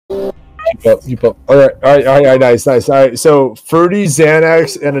Keep up. All right, nice. All right, so Fruity,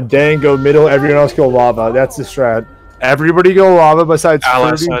 Xanax, and Adang go middle. Everyone else go lava. That's the strat. Everybody go lava besides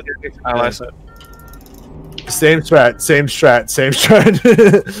Fruity. Same strat.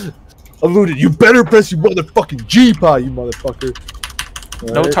 Alluded. You better press your motherfucking G-Pod, you motherfucker.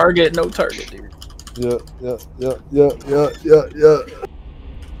 Right. No target, dude. Yeah.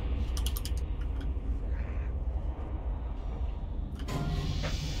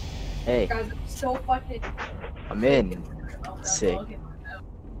 Hey. I'm in. Sick.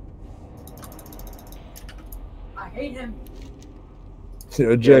 I hate him.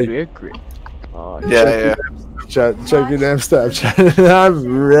 Yo, Jay. Yeah, we agree. Oh, yeah. Check your damn step.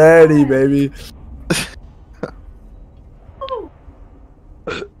 I'm ready, baby.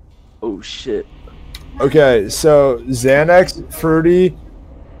 Oh shit. Okay, so Xanax, Fruity,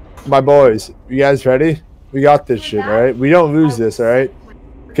 my boys, you guys ready? We got this shit, all right? We don't lose this, all right?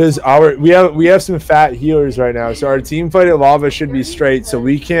 Because we have some fat healers right now, so our team fight at lava should be straight, so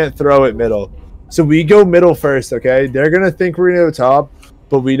we can't throw it middle. So we go middle first, okay? They're gonna think we're gonna go top,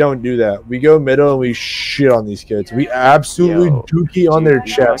 but we don't do that. We go middle and we shit on these kids. We absolutely dookie on their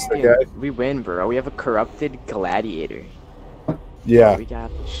chest, okay? We win, bro. We have a corrupted gladiator. Yeah. We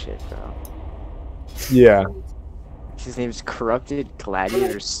got this shit, bro. Yeah. His name's Corrupted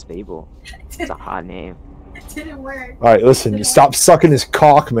Gladiator Stable. It's a hot name. It didn't work. Alright, listen, stop sucking his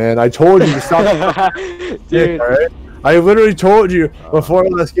cock, man. I told you to stop. Dude. All right? I literally told you before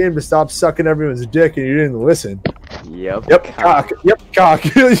last game to stop sucking everyone's dick and you didn't listen. Yep, cock. Yep, cock.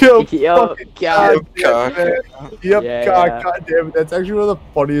 Yep, cock. Yep, cock. God damn it. That's actually one of the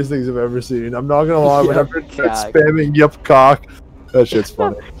funniest things I've ever seen. I'm not gonna lie, whenever it's spamming yep, cock, that shit's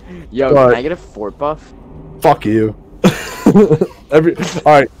funny. Yo, can I get a fort buff? Fuck you.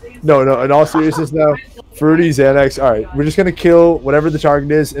 Alright, no, in all seriousness now, Fruity, Xanax, alright, we're just gonna kill whatever the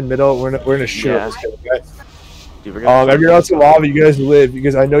target is in middle. We're gonna shoot this kid, okay? Dude, everyone else in lava, you guys live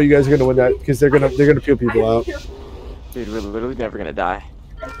because I know you guys are gonna win that because they're gonna peel people out. Dude, we're literally never gonna die.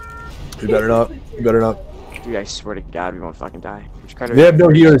 You better not. Dude, I swear to God, we won't fucking die. They have no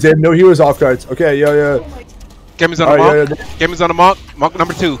healers. They have no healers off cards. Okay, yeah. Gameu's on the monk. Gameu's on the monk. Monk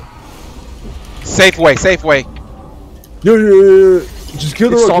number 2. Safe way. Yo. Just kill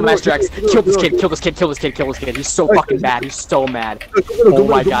the Assault Master X. Kill this kid. He's so fucking bad. He's so mad. Oh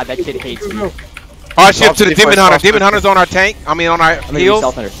my God, that kid hates me. Alright, shift to the Demon Hunter. Demon Hunter's on our tank. I mean, on our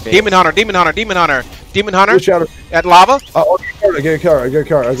heels. Demon Hunter at lava. I get a car.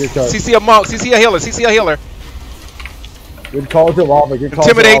 CC a monk. CC a healer. Good call to lava.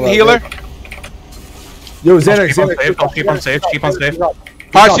 Intimidating healer. Yo, Xanax. Keep on safe.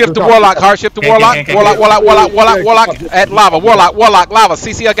 Hard shift to Warlock. Warlock at lava. Warlock, lava.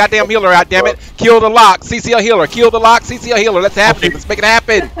 CC a goddamn healer out, damn it. Kill the lock. CC a healer. Let's happen. Let's make it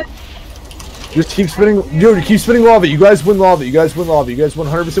happen. Just keep spinning. Dude, keep spinning lava. You guys win lava. You guys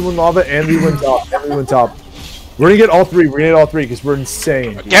 100% win lava, and we win top. We're gonna get all three. Because we're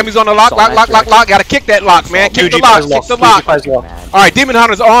insane. Gameu's on the lock. Gotta kick that lock, man. Kick the lock. Alright, Demon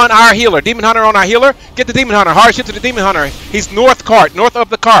Hunter's on our healer. Get the Demon Hunter. Hard shift to the Demon Hunter. He's north of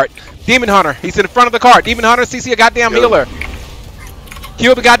the cart. Demon Hunter. He's in front of the cart. Demon Hunter, CC a goddamn healer.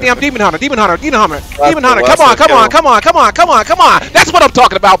 Kill the goddamn Demon Hunter. Come on. That's what I'm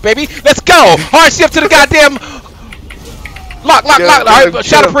talking about, baby. Let's go. Hard shift to the goddamn lock. All right,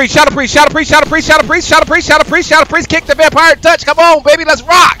 Shadow Priest. Kick the vampire touch. Come on, baby. Let's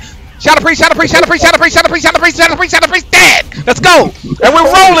rock. Shadow Priest, dead. Let's go. And we're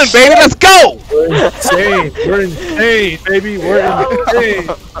rolling, baby. Let's go. We're insane, baby. We're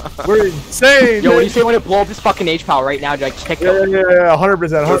insane. Yo, what do you say when it blow up his fucking H-Power right now? Do I kick him? Yeah,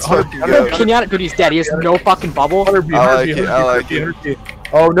 100%. Kenyatta, dude, he's dead. He has no fucking bubble. I like it.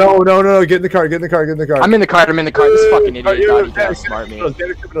 Oh, no. Get in the car. I'm in the car. This fucking idiot thought he could outsmart me.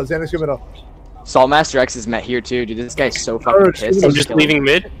 Xanax, come in. Salt Master X is met here, too. Dude, this guy's so fucking pissed. I'm just leaving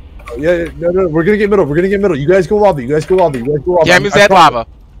mid. Yeah, no, we're gonna get middle. You guys go lava. Gameu's at lava.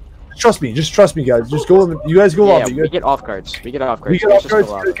 Trust me, guys. Just go. You guys go lava. We get off cards. We get off cards.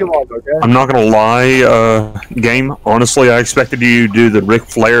 Okay? I'm not gonna lie, game. Honestly, I expected you to do the Ric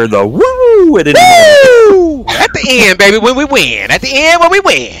Flair, the woo! At the end, baby, when we win.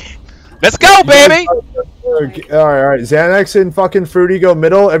 Let's go, baby. All right. Xanax and fucking Fruity go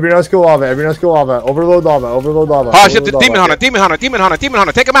middle. Everyone else go lava. Overload lava. Oh, shift to Demon Hunter. Take him out. CC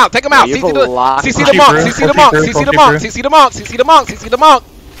the monk.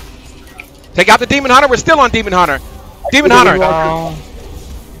 Take out the Demon Hunter. We're still on Demon Hunter.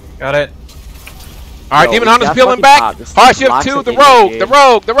 Got it. Alright, Demon Hunter's peeling back. Hard shift to the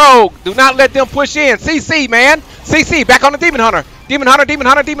rogue. Do not let them push in. CC, man. CC, back on the Demon Hunter. Demon Hunter, Demon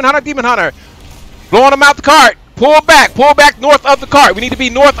Hunter, Demon Hunter, Demon Hunter. Blowing them out the cart. Pull back north of the cart. We need to be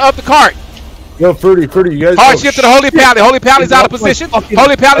north of the cart. Yo, Fruity, you guys. Hard shift to the Holy Pally. Holy Pally's out of position.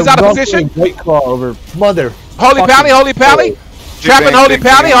 Holy Pally's out of position. White Claw over mother. Holy Pally. Trapping Holy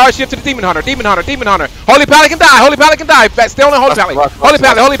Pally. Hard shift to the Demon Hunter. Demon Hunter. Holy Pally can die. Holy Pally can die. Stay on the Holy Pally.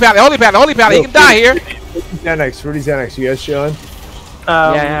 Holy Pally. He can die here. Fruity Xanax, you guys chilling?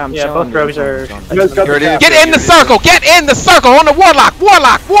 Yeah, both rogues are. Get in the circle. Get in the circle on the Warlock.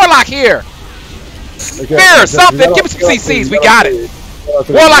 Warlock here. Okay, Here, something. Give me some CCs. We got it.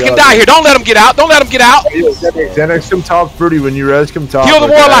 Warlock can die here. Don't let him get out. Xanax, come top. Fruity, when you res, come top. Kill the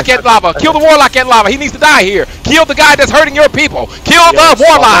Warlock at lava. He needs to die here. Kill the guy that's hurting your people. Kill the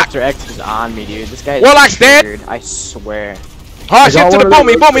Warlock. Mr. X is on me, dude. This guy is Warlock's triggered. dead. I swear. Hard shift to the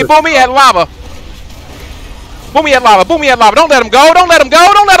boomy at lava. Boomy at lava. Don't let him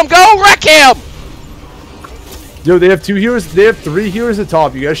go. Wreck him. Yo, they have 2 heroes. They have 3 heroes at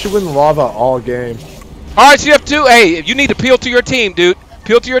top. You guys should win lava all game. Alright, shift 2. Hey, you need to peel to your team, dude.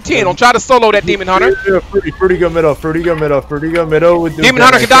 Peel to your team. Don't try to solo that Demon Hunter. Fruity go middle. Fruity go middle with the Demon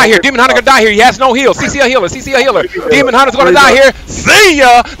Hunter can die here. He has no heal. CC a healer. Demon Hunter's gonna die here. See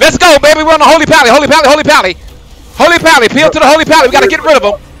ya. Let's go, baby. We're on the Holy Pally. Peel to the Holy Pally. We gotta get rid of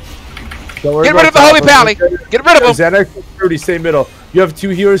him. Get rid of the Holy Pally. Get rid of him. Xanax, Fruity, stay middle. You have 2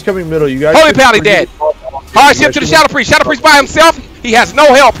 heroes coming middle. You guys. Holy Pally dead. Hard shift to the Shadow Priest. Shadow Priest by himself. He has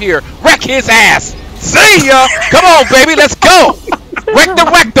no help here. Wreck his ass. See ya. Come on, baby. Let's go. Wreck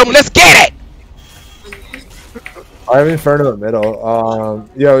them. Let's get it. I have Inferno in the middle.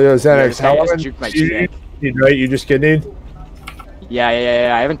 Yo, Xanax, how long juke my do you need, right? You just kidding? Yeah.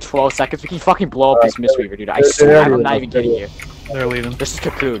 I have in 12 seconds. We can fucking blow up this Mistweaver, dude. I swear, I'm not even kidding you. They're leaving. This is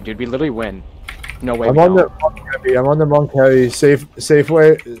Cocoon, dude. We literally win. No way. I'm on the monk heavy. Safe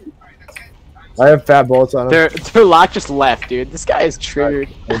way. I have fat bolts on him. Their lock just left, dude. This guy is triggered.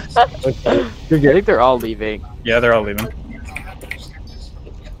 I think they're all leaving. Yeah, they're all leaving.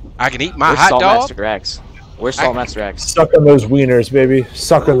 I can eat my Where's hot dog. Saltmaster X? Where's Saltmaster X? Suck on those wieners, baby.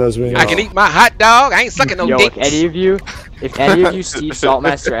 Suck on those wieners. I can eat my hot dog. I ain't sucking no dicks. If any of you see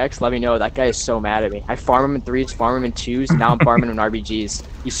Saltmaster X, let me know. That guy is so mad at me. I farm him in 3s, farm him in 2s, now I'm farming him in RBGs.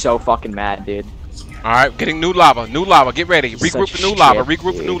 He's so fucking mad, dude. Alright, getting new lava. Get ready. Regroup for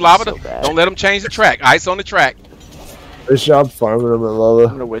new lava. So Don't let him change the track. Ice on the track. Good job farming them in lava.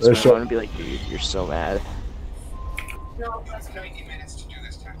 I'm gonna whisper to him and be like, dude, you're so mad.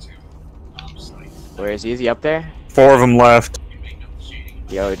 Where is he? Is he up there? 4 of them left.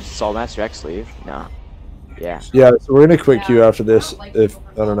 Yo, did Saltmaster X leave? No. Yeah. Yeah, so we're gonna quit queue after this. If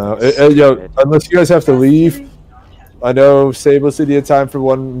I don't know, yo, unless you guys have to leave. I know Sable said he had time for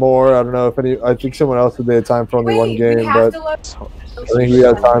one more. I don't know if any. I think someone else would have time for only one game, but I think we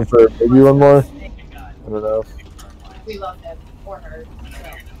have time for maybe one more. I don't know. We love him or her.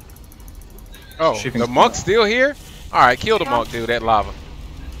 Oh, the monk's still here? Alright, kill the monk, dude. That lava.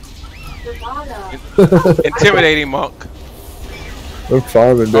 Intimidating monk. We're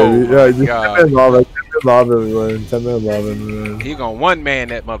farming, baby. Oh yeah, just 10 minute lava. 10 minute lava, everyone. 10 minute lava, everyone. He gonna one man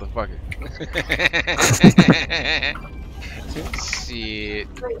that motherfucker. Shit.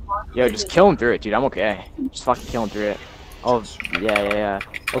 Yo, just kill him through it, dude. I'm okay. Just fucking kill him through it. Oh, yeah.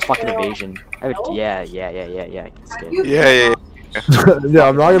 That was fucking evasion. Yeah. Yeah,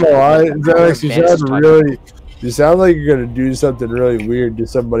 I'm not gonna lie. Xanax, you sound like you're gonna do something really weird to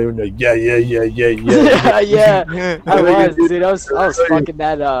somebody when you're like, yeah. Yeah. I was, dude. I was fucking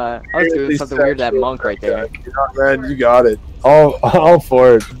that. I was doing something weird to that monk right there. Man, you got it. All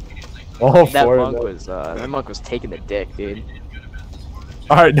for it. That monk was taking the dick, dude.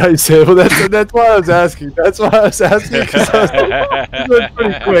 All right, nice. Well, that's why I was asking. That's why I was asking. Cause I was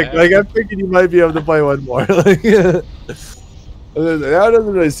pretty quick. Like I'm thinking you might be able to play one more. Like, that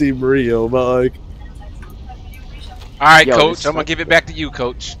doesn't really seem real, but like. All right, Coach. I'm gonna give it back to you,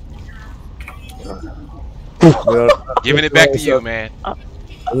 Coach. Giving it back to you, man. I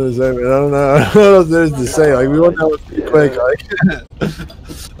don't know what there's to say. Like we want that one pretty quick. Like,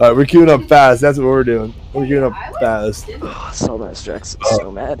 all right, we're queuing up fast. That's what we're doing. We're queuing up fast. So mad, Strax.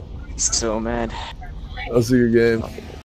 So mad. So mad. I'll see your game.